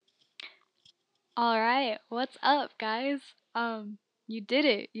All right, what's up, guys? You did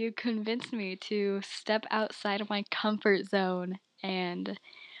it. You convinced me to step outside of my comfort zone and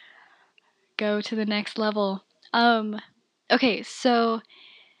go to the next level. Um, okay, so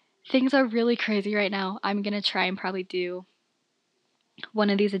things are really crazy right now. I'm gonna try and probably do one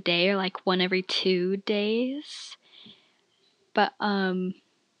of these a day or like one every 2 days. But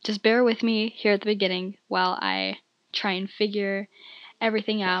just bear with me here at the beginning while I try and figure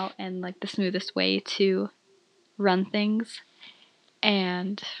everything out and like the smoothest way to run things.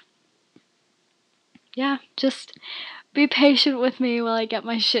 And yeah, just be patient with me while I get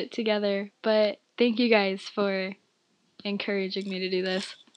my shit together. But thank you guys for encouraging me to do this.